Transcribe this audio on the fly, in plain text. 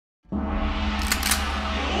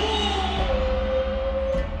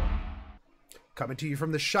Coming to you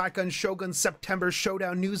from the Shotgun Shogun September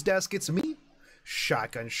Showdown news desk, it's me,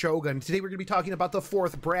 Shotgun Shogun. Today we're going to be talking about the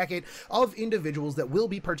fourth bracket of individuals that will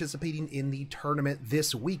be participating in the tournament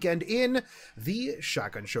this weekend in the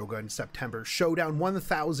Shotgun Shogun September Showdown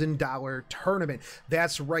 $1,000 tournament.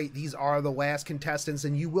 That's right, these are the last contestants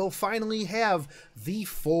and you will finally have the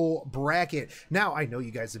full bracket. Now, I know you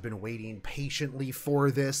guys have been waiting patiently for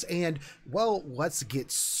this and, well, let's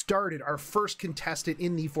get started. Our first contestant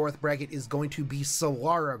in the fourth bracket is going to be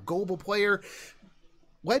Solara, global player,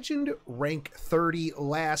 legend rank 30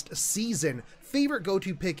 last season. Favorite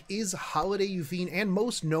go-to pick is Holiday Yufine and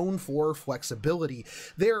most known for flexibility.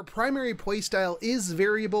 Their primary playstyle is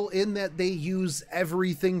variable in that they use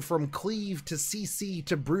everything from cleave to CC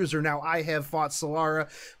to bruiser. Now, I have fought Solara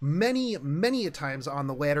many a times on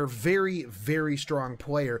the ladder. Very strong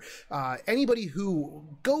player. Anybody who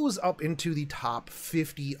goes up into the top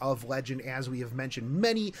 50 of legend, as we have mentioned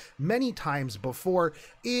many times before,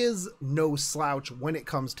 is no slouch when it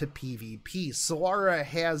comes to PvP. Solara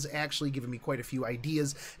has actually given me quite a few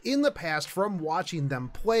ideas in the past from watching them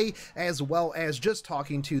play, as well as just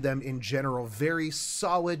talking to them in general. Very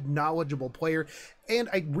solid, knowledgeable player. And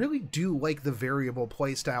I really do like the variable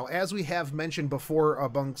playstyle. As we have mentioned before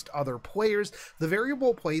amongst other players, the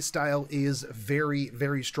variable playstyle is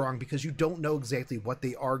very strong because you don't know exactly what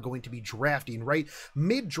they are going to be drafting, right?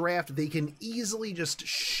 Mid-draft, they can easily just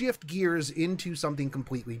shift gears into something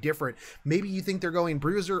completely different. Maybe you think they're going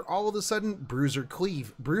bruiser, all of a sudden, bruiser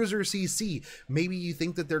cleave, bruiser CC. Maybe you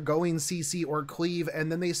think that they're going CC or cleave, and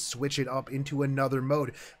then they switch it up into another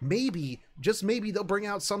mode. Maybe, just maybe, they'll bring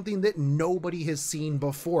out something that nobody has seen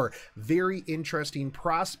before. Very interesting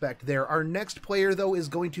prospect there. Our next player, though, is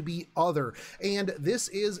going to be Other, and this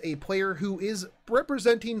is a player who is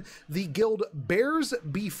representing the guild Bears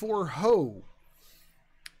Before Ho.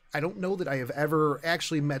 I don't know that I have ever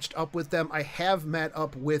actually matched up with them. I have met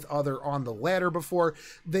up with Other on the ladder before.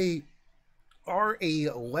 They are a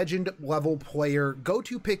legend level player.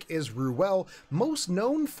 Go-to pick is Ruel, most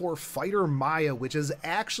known for Fighter Maya, which is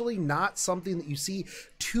actually not something that you see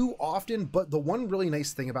too often, but the one really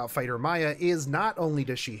nice thing about Fighter Maya is not only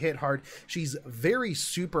does she hit hard, she's very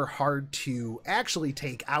super hard to actually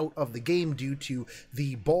take out of the game due to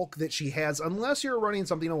the bulk that she has, unless you're running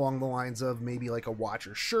something along the lines of maybe like a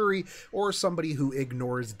Watcher Shuri or somebody who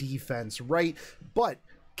ignores defense, right? But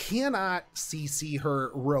cannot CC her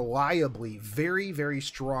reliably. Very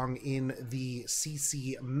strong in the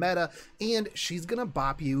CC meta, and she's gonna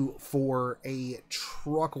bop you for a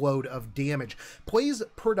truckload of damage. Plays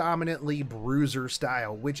predominantly bruiser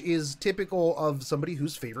style, which is typical of somebody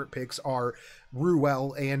whose favorite picks are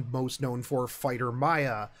Ruel and most known for Fighter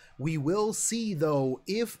Maya. We will see, though,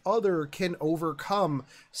 if Other can overcome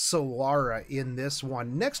Solara in this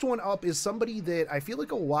one. Next one up is somebody that I feel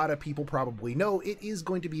like a lot of people probably know. It is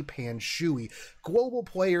going to be Panshui. Global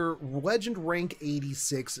player, legend rank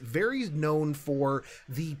 86, very known for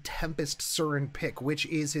the Tempest Surin pick, which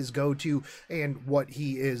is his go-to and what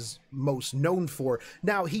he is most known for.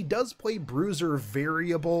 Now, he does play bruiser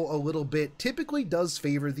variable a little bit, typically does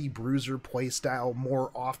favor the bruiser playstyle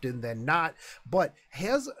more often than not, but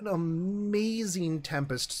has an amazing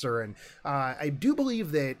Tempest Surin. I do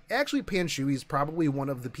believe that actually Panshui is probably one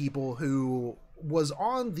of the people who was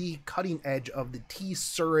on the cutting edge of the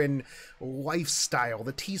T-Surin lifestyle,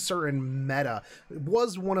 the T-Surin meta.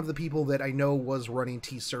 Was one of the people that I know was running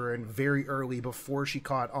T-Surin very early before she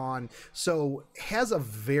caught on, so has a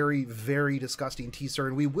very disgusting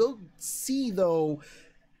T-Surin. We will see, though,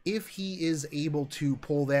 if he is able to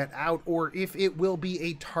pull that out or if it will be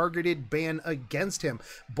a targeted ban against him.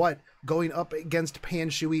 But going up against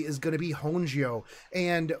Panshui is going to be Honjo.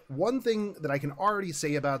 And one thing that I can already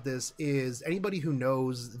say about this is anybody who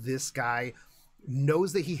knows this guy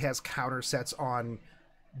knows that he has counter sets on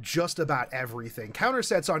just about everything. Counter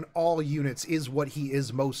sets on all units is what he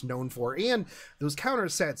is most known for, and those counter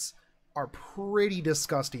sets are pretty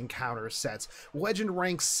disgusting counter sets. Legend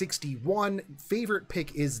rank 61, favorite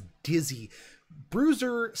pick is Dizzy.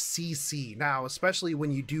 Bruiser CC. Now, especially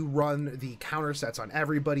when you do run the counter sets on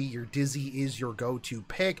everybody, your Dizzy is your go-to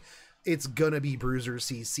pick. It's gonna be Bruiser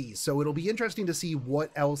CC. So it'll be interesting to see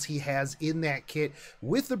what else he has in that kit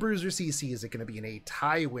with the Bruiser CC. Is it gonna be an A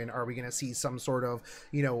tie win? Are we gonna see some sort of,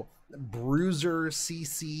 you know, bruiser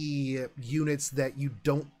CC units that you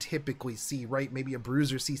don't typically see, right? Maybe a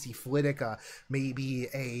bruiser CC Flitica, maybe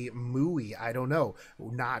a Mui, I don't know,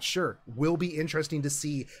 not sure. Will be interesting to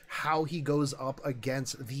see how he goes up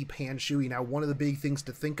against the Panshui. Now, one of the big things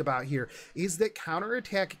to think about here is that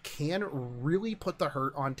counterattack can really put the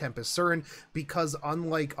hurt on Tempest Surin, because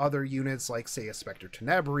unlike other units like, say, a Spectre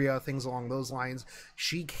Tenebria, things along those lines,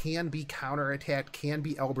 she can be counterattacked, can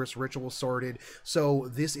be Elbrus Ritual Sorted, so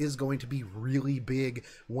this is going to be really big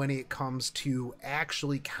when it comes to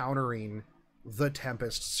actually countering the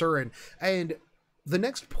Tempest Surin. And the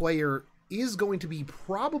next player is going to be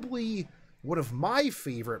probably one of my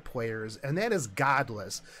favorite players, and that is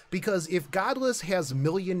Godless. Because if Godless has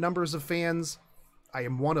million numbers of fans, I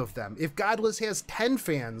am one of them. If Godless has 10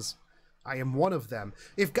 fans, I am one of them.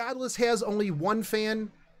 If Godless has only one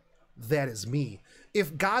fan, that is me.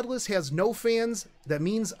 If Godless has no fans, that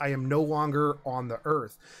means I am no longer on the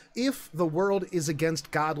earth. If the world is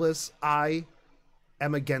against Godless, I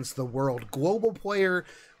am against the world. Global player,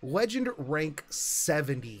 legend rank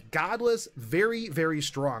 70. Godless, very, very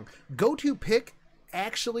strong. Go-to pick,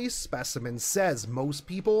 actually, Specimen says most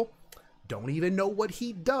people don't even know what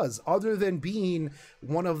he does, other than being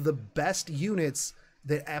one of the best units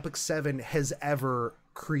that Epic7 has ever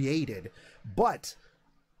created. But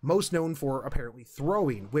most known for apparently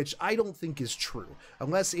throwing, which I don't think is true,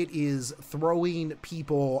 unless it is throwing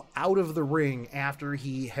people out of the ring after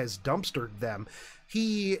he has dumpstered them.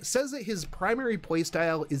 He says that his primary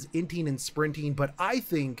playstyle is inting and sprinting, but I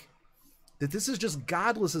think that this is just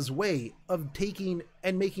Godless's way of taking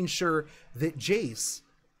and making sure that Jace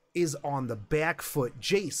is on the back foot.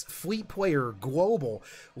 Jace, fleet player, global,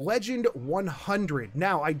 legend 100.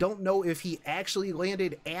 Now, I don't know if he actually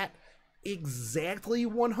landed at exactly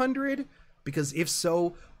 100, because if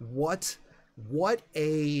so, what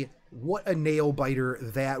a nail biter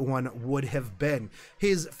that one would have been.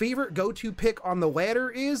 His favorite go-to pick on the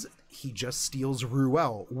ladder is he just steals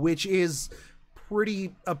Ruel, which is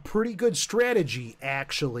a pretty good strategy,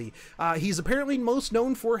 actually. He's apparently most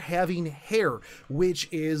known for having hair, which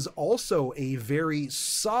is also a very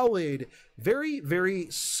solid, very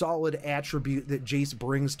solid attribute that Jace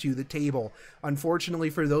brings to the table. Unfortunately,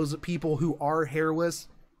 for those people who are hairless,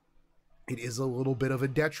 it is a little bit of a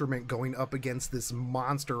detriment going up against this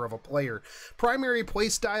monster of a player. Primary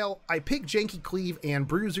playstyle, I pick Janky Cleave and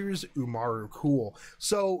Bruisers Umaru Cool.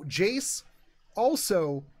 So Jace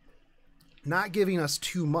also not giving us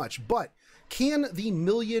too much, but can the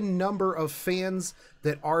million number of fans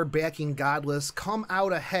that are backing Godless come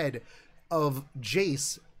out ahead of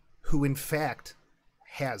Jace, who in fact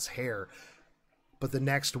has hair? But the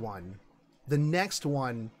next one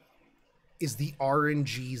is the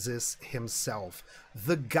RNGesus himself,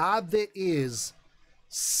 the god that is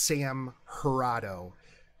Sam Hirado,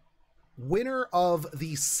 winner of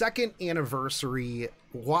the 2nd anniversary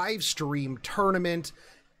live stream tournament,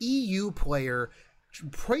 EU player,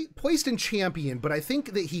 placed in champion, but I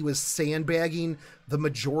think that he was sandbagging the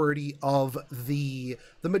majority of the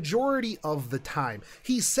time.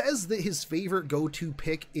 He says that his favorite go-to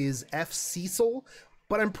pick is F. Cecil,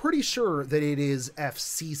 but I'm pretty sure that it is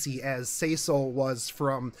FCC, as Cecil was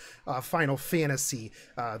from Final Fantasy,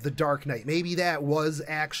 The Dark Knight. Maybe that was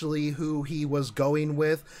actually who he was going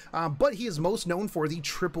with, but he is most known for the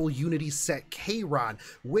triple unity set Kayron,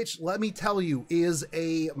 which, let me tell you, is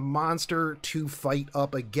a monster to fight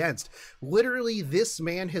up against. Literally, this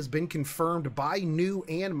man has been confirmed by New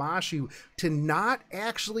and Mashu to not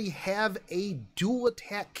actually have a dual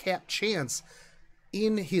attack cap chance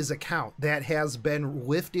in his account. That has been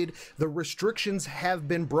lifted. The restrictions have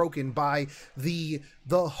been broken by the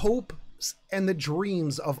hope and the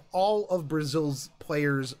dreams of all of Brazil's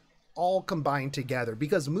players all combined together,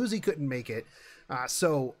 because Muzi couldn't make it.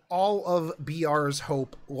 So all of BR's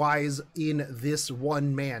hope lies in this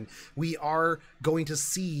one man. We are going to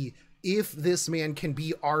see if this man can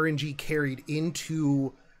be RNG carried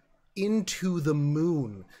into the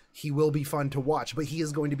moon. He will be fun to watch, but he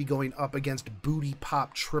is going to be going up against Booty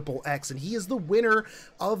Pop Triple X, and he is the winner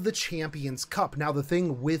of the Champions Cup. Now, the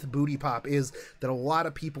thing with Booty Pop is that a lot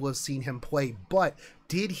of people have seen him play, but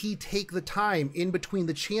did he take the time in between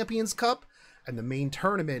the Champions Cup and the main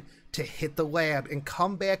tournament to hit the lab and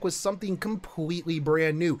come back with something completely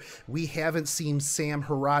brand new? We haven't seen Sam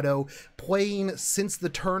Hirado playing since the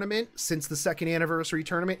tournament, since the 2nd anniversary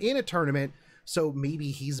tournament, in a tournament so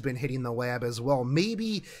maybe he's been hitting the lab as well.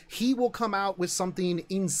 Maybe he will come out with something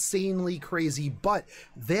insanely crazy, but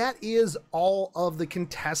that is all of the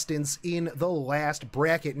contestants in the last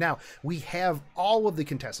bracket. Now, we have all of the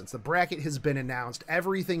contestants. The bracket has been announced.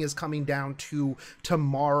 Everything is coming down to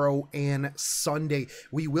tomorrow and Sunday.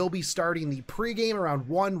 We will be starting the pregame around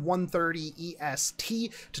 1:30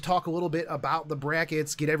 EST to talk a little bit about the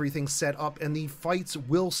brackets, get everything set up, and the fights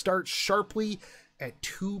will start sharply at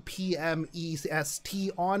 2 p.m.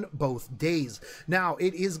 EST on both days. Now,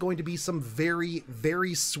 it is going to be some very,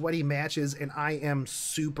 very sweaty matches, and I am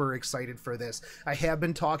super excited for this. I have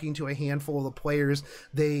been talking to a handful of the players.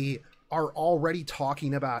 They are already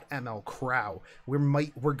talking about ML Crow.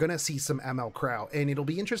 We're gonna see some ML Crow, and it'll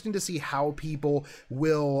be interesting to see how people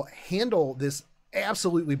will handle this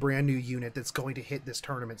absolutely brand new unit that's going to hit this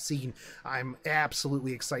tournament scene. I'm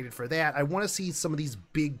absolutely excited for that. I want to see some of these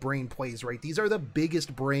big brain plays, right? These are the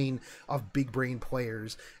biggest brain of big brain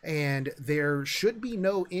players, and there should be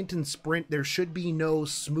no int and sprint. There should be no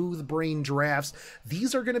smooth brain drafts.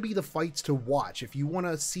 These are going to be the fights to watch. If you want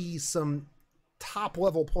to see some top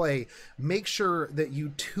level play, make sure that you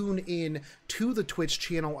tune in to the Twitch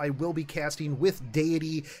channel. I will be casting with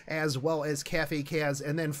Deity as well as Cafe Kaz,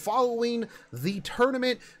 and then following the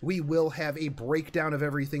tournament we will have a breakdown of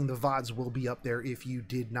everything. The VODs will be up there if you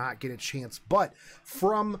did not get a chance. But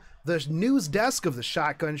from the news desk of the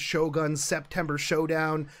Shotgun Shogun September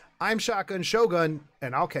Showdown, I'm Shotgun Shogun,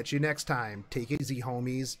 and I'll catch you next time. Take it easy,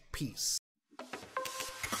 homies. Peace.